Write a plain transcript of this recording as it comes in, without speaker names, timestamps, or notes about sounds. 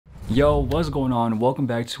Yo, what's going on? Welcome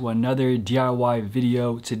back to another DIY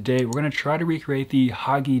video. Today we're going to try to recreate the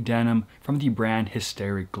Hagi denim from the brand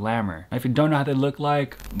HYSTERIC GLAMOUR. Now, if you don't know how they look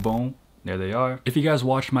like, boom, there they are. If you guys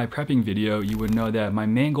watched my prepping video, you would know that my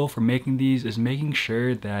main goal for making these is making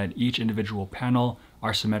sure that each individual panel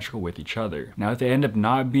are symmetrical with each other. Now, if they end up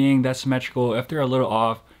not being that symmetrical, if they're a little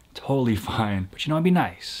off, totally fine. But you know, it'd be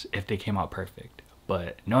nice if they came out perfect.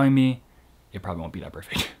 But knowing me, it probably won't be that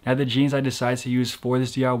perfect. Now, the jeans I decided to use for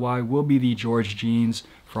this DIY will be the George jeans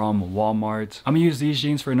from Walmart. I'm gonna use these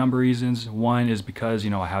jeans for a number of reasons. One is because, you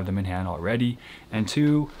know, I have them in hand already. And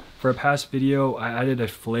two, for a past video, I added a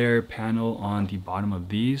flare panel on the bottom of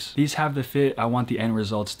these. These have the fit I want the end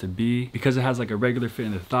results to be because it has like a regular fit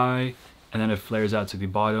in the thigh and then it flares out to the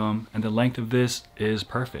bottom, and the length of this is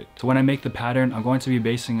perfect. So when I make the pattern, I'm going to be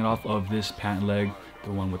basing it off of this pant leg,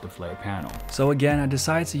 the one with the flare panel. So again, I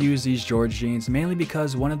decided to use these George jeans mainly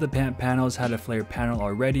because one of the pant panels had a flare panel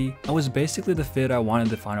already and was basically the fit I wanted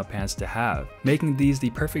the final pants to have, making these the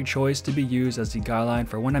perfect choice to be used as the guideline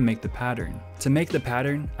for when I make the pattern. To make the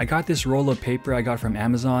pattern, I got this roll of paper I got from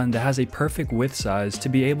Amazon that has a perfect width size to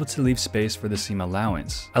be able to leave space for the seam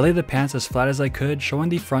allowance. I laid the pants as flat as I could, showing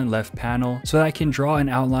the front left panel so that I can draw an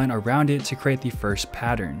outline around it to create the first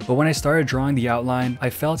pattern. But when I started drawing the outline,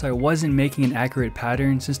 I felt I wasn't making an accurate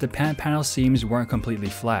pattern since the pant panel seams weren't completely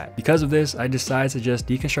flat. Because of this, I decided to just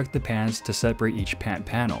deconstruct the pants to separate each pant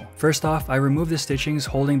panel. First off, I removed the stitchings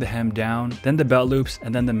holding the hem down, then the belt loops,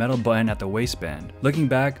 and then the metal button at the waistband. Looking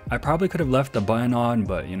back, I probably could have left the button on,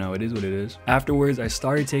 but you know, it is what it is. Afterwards, I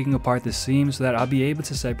started taking apart the seams so that I'll be able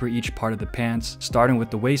to separate each part of the pants, starting with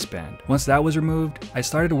the waistband. Once that was removed, I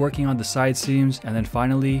started working on the side seams and then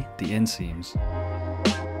finally the inseams.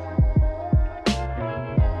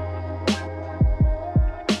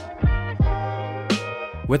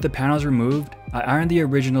 With the panels removed, I ironed the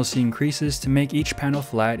original seam creases to make each panel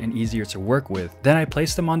flat and easier to work with. Then I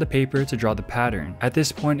placed them on the paper to draw the pattern. At this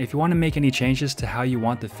point, if you want to make any changes to how you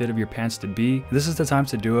want the fit of your pants to be, this is the time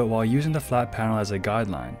to do it while using the flat panel as a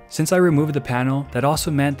guideline. Since I removed the panel, that also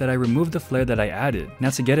meant that I removed the flare that I added.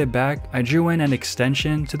 Now to get it back, I drew in an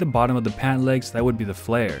extension to the bottom of the pant legs that would be the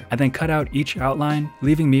flare, and then cut out each outline,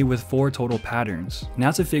 leaving me with 4 total patterns.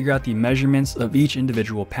 Now to figure out the measurements of each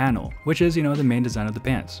individual panel, which is, you know, the main design of the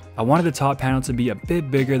pants. I wanted the top panel to be a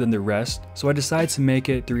bit bigger than the rest, so I decided to make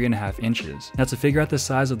it 3.5 inches. Now to figure out the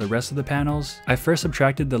size of the rest of the panels, I first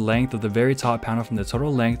subtracted the length of the very top panel from the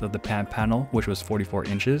total length of the pant panel, which was 44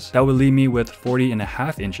 inches. That would leave me with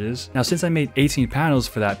 40.5 inches. Now since I made 18 panels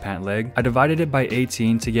for that pant leg, I divided it by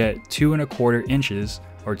 18 to get 2.25 inches,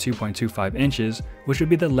 or 2.25 inches, which would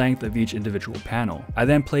be the length of each individual panel. I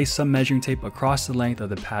then placed some measuring tape across the length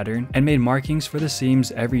of the pattern and made markings for the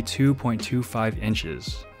seams every 2.25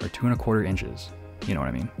 inches, or 2.25 inches. You know what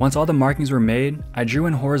I mean. Once all the markings were made, I drew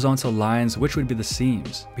in horizontal lines, which would be the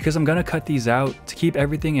seams. Because I'm gonna cut these out, to keep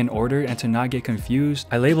everything in order and to not get confused,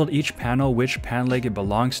 I labeled each panel which pant leg it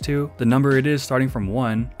belongs to, the number it is starting from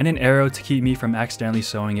 1, and an arrow to keep me from accidentally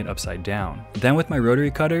sewing it upside down. Then with my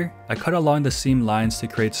rotary cutter, I cut along the seam lines to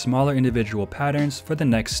create smaller individual patterns for the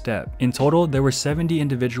next step. In total, there were 70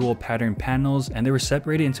 individual pattern panels and they were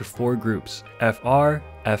separated into 4 groups: FR,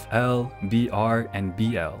 FL, BR, and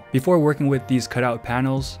BL. Before working with these cutout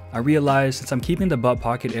panels, I realized since I'm keeping the butt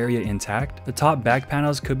pocket area intact, the top back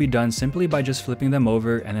panels could be done simply by just flipping them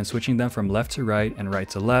over and then switching them from left to right and right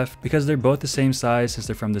to left because they're both the same size since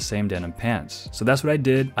they're from the same denim pants. So that's what I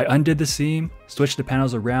did. I undid the seam, switched the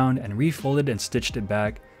panels around, and refolded and stitched it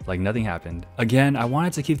back like nothing happened. Again, I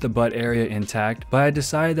wanted to keep the butt area intact, but I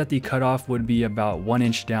decided that the cutoff would be about 1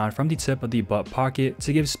 inch down from the tip of the butt pocket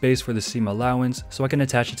to give space for the seam allowance so I can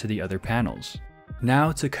attach it to the other panels.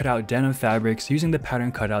 Now to cut out denim fabrics using the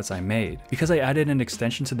pattern cutouts I made. Because I added an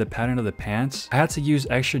extension to the pattern of the pants, I had to use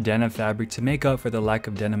extra denim fabric to make up for the lack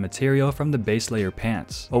of denim material from the base layer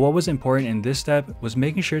pants. But what was important in this step was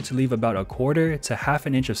making sure to leave about 1/4 to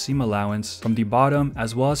 1/2 inch of seam allowance from the bottom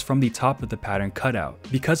as well as from the top of the pattern cutout.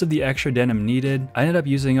 Because of the extra denim needed, I ended up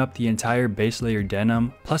using up the entire base layer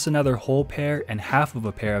denim plus another whole pair and half of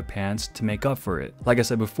a pair of pants to make up for it. Like I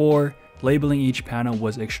said before, labeling each panel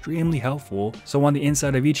was extremely helpful, so on the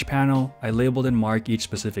inside of each panel, I labeled and marked each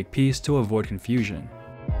specific piece to avoid confusion.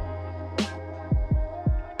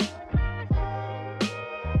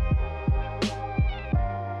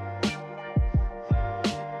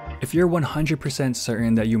 If you're 100%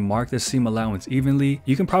 certain that you mark the seam allowance evenly,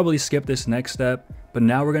 you can probably skip this next step, But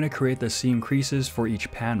now we're going to create the seam creases for each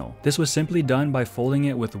panel. This was simply done by folding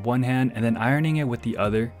it with one hand and then ironing it with the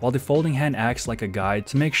other, while the folding hand acts like a guide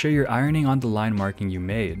to make sure you're ironing on the line marking you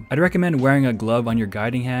made. I'd recommend wearing a glove on your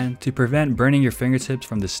guiding hand to prevent burning your fingertips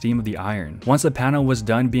from the steam of the iron. Once the panel was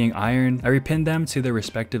done being ironed, I repinned them to their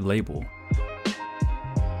respective label.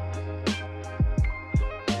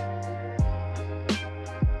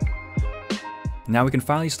 Now we can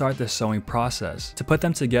finally start the sewing process. To put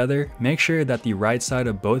them together, make sure that the right side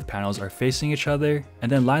of both panels are facing each other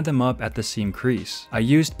and then line them up at the seam crease. I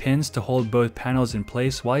used pins to hold both panels in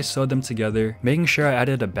place while I sewed them together, making sure I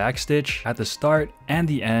added a back stitch at the start and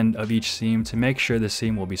the end of each seam to make sure the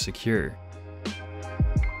seam will be secure.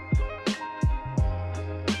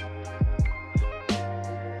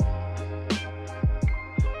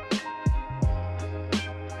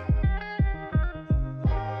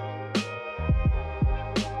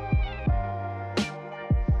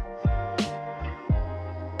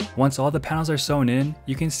 Once all the panels are sewn in,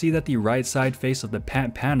 you can see that the right side face of the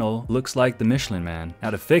pant panel looks like the Michelin Man.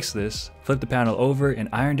 Now to fix this, flip the panel over and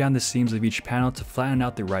iron down the seams of each panel to flatten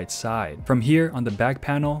out the right side. From here, on the back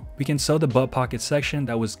panel, we can sew the butt pocket section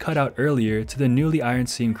that was cut out earlier to the newly ironed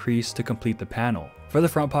seam crease to complete the panel. For the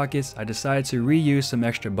front pockets, I decided to reuse some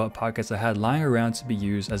extra butt pockets I had lying around to be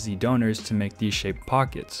used as the donors to make these shaped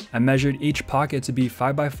pockets. I measured each pocket to be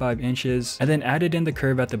 5 by 5 inches and then added in the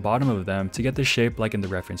curve at the bottom of them to get the shape like in the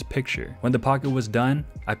reference picture. When the pocket was done,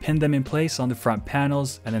 I pinned them in place on the front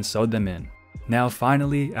panels and then sewed them in. Now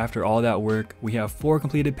finally, after all that work, we have 4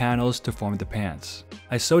 completed panels to form the pants.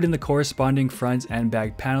 I sewed in the corresponding front and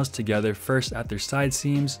back panels together first at their side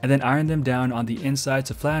seams and then ironed them down on the inside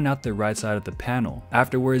to flatten out the right side of the panel.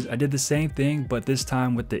 Afterwards, I did the same thing but this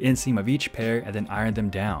time with the inseam of each pair and then ironed them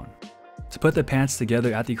down. To put the pants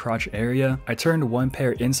together at the crotch area, I turned one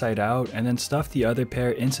pair inside out and then stuffed the other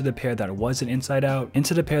pair into the pair that wasn't inside out,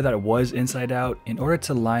 in order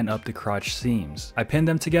to line up the crotch seams. I pinned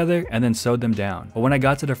them together and then sewed them down. But when I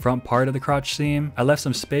got to the front part of the crotch seam, I left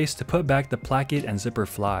some space to put back the placket and zipper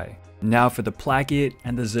fly. Now for the placket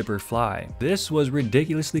and the zipper fly. This was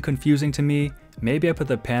ridiculously confusing to me. Maybe I put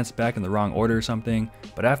the pants back in the wrong order or something,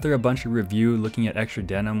 but after a bunch of review looking at extra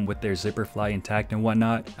denim with their zipper fly intact and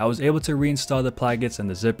whatnot, I was able to reinstall the plackets and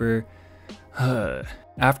the zipper.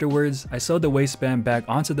 Afterwards, I sewed the waistband back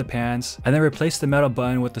onto the pants and then replaced the metal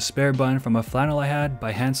button with the spare button from a flannel I had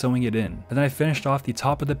by hand sewing it in. And then I finished off the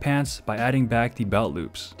top of the pants by adding back the belt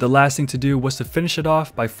loops. The last thing to do was to finish it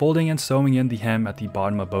off by folding and sewing in the hem at the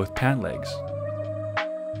bottom of both pant legs.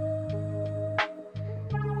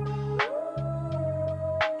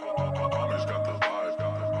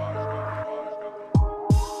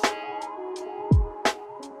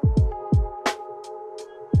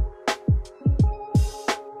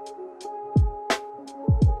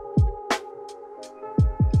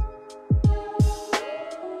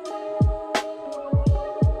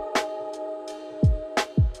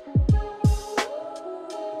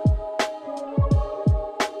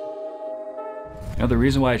 You know, the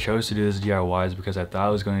reason why I chose to do this DIY is because I thought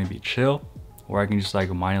it was going to be chill, where I can just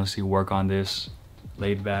like mindlessly work on this,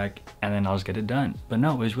 laid back, and then I'll just get it done. But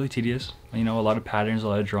no, it was really tedious. You know, a lot of patterns, a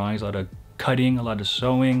lot of drawings, a lot of cutting, a lot of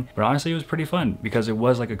sewing. But honestly, it was pretty fun because it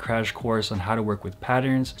was like a crash course on how to work with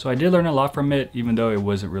patterns. So I did learn a lot from it, even though it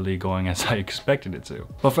wasn't really going as I expected it to.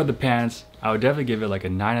 But for the pants, I would definitely give it like a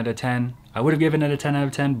 9 out of 10. I would have given it a 10 out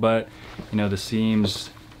of 10, but you know, the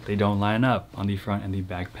seams, they don't line up on the front and the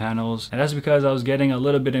back panels. And that's because I was getting a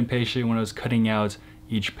little bit impatient when I was cutting out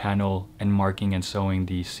each panel and marking and sewing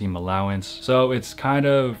the seam allowance. So it's kind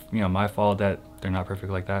of, you know, my fault that they're not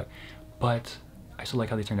perfect like that, but I still like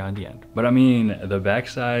how they turned out in the end. But I mean, the back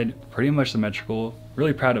side, pretty much symmetrical.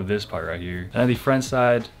 Really proud of this part right here. And then the front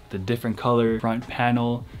side, the different color front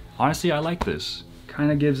panel. Honestly, I like this. Kind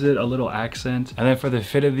of gives it a little accent. And then for the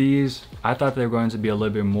fit of these, I thought they were going to be a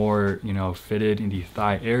little bit more, you know, fitted in the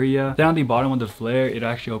thigh area. Then on the bottom of the flare, it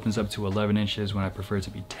actually opens up to 11 inches when I prefer it to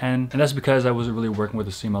be 10. And that's because I wasn't really working with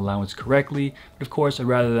the seam allowance correctly. But of course, I'd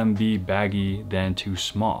rather them be baggy than too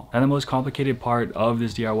small. And the most complicated part of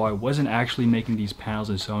this DIY wasn't actually making these panels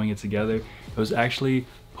and sewing it together. It was actually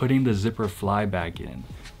putting the zipper fly back in.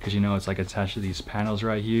 Because you know, it's like attached to these panels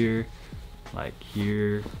right here, like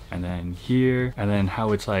here and then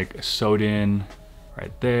how it's like sewed in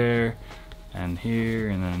right there and here,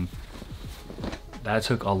 and then that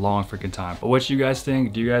took a long freaking time. But what you guys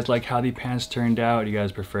think? Do you guys like how the pants turned out? Do you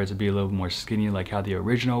guys prefer it to be a little more skinny like how the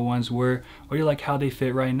original ones were, or do you like how they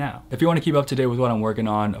fit right now? If you want to keep up to date with what I'm working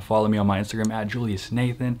on, follow me on my Instagram at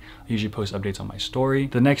JuliusNathan. I usually post updates on my story.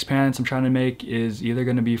 The next pants I'm trying to make is either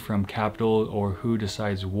going to be from Capital or Who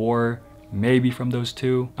Decides War. maybe from those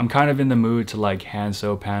two. I'm kind of in the mood to like hand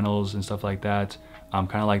sew panels and stuff like that.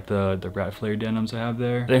 Kind of like the rat flare denims I have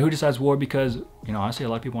there. Then who decides war, because you know, honestly, a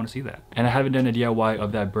lot of people want to see that. And I haven't done a DIY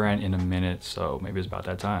of that brand in a minute, so maybe it's about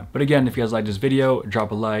that time. But again, if you guys like this video,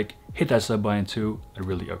 drop a like, hit that sub button too. I'd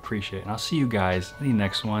really appreciate it. And I'll see you guys in the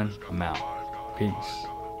next one. I'm out.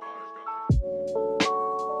 Peace.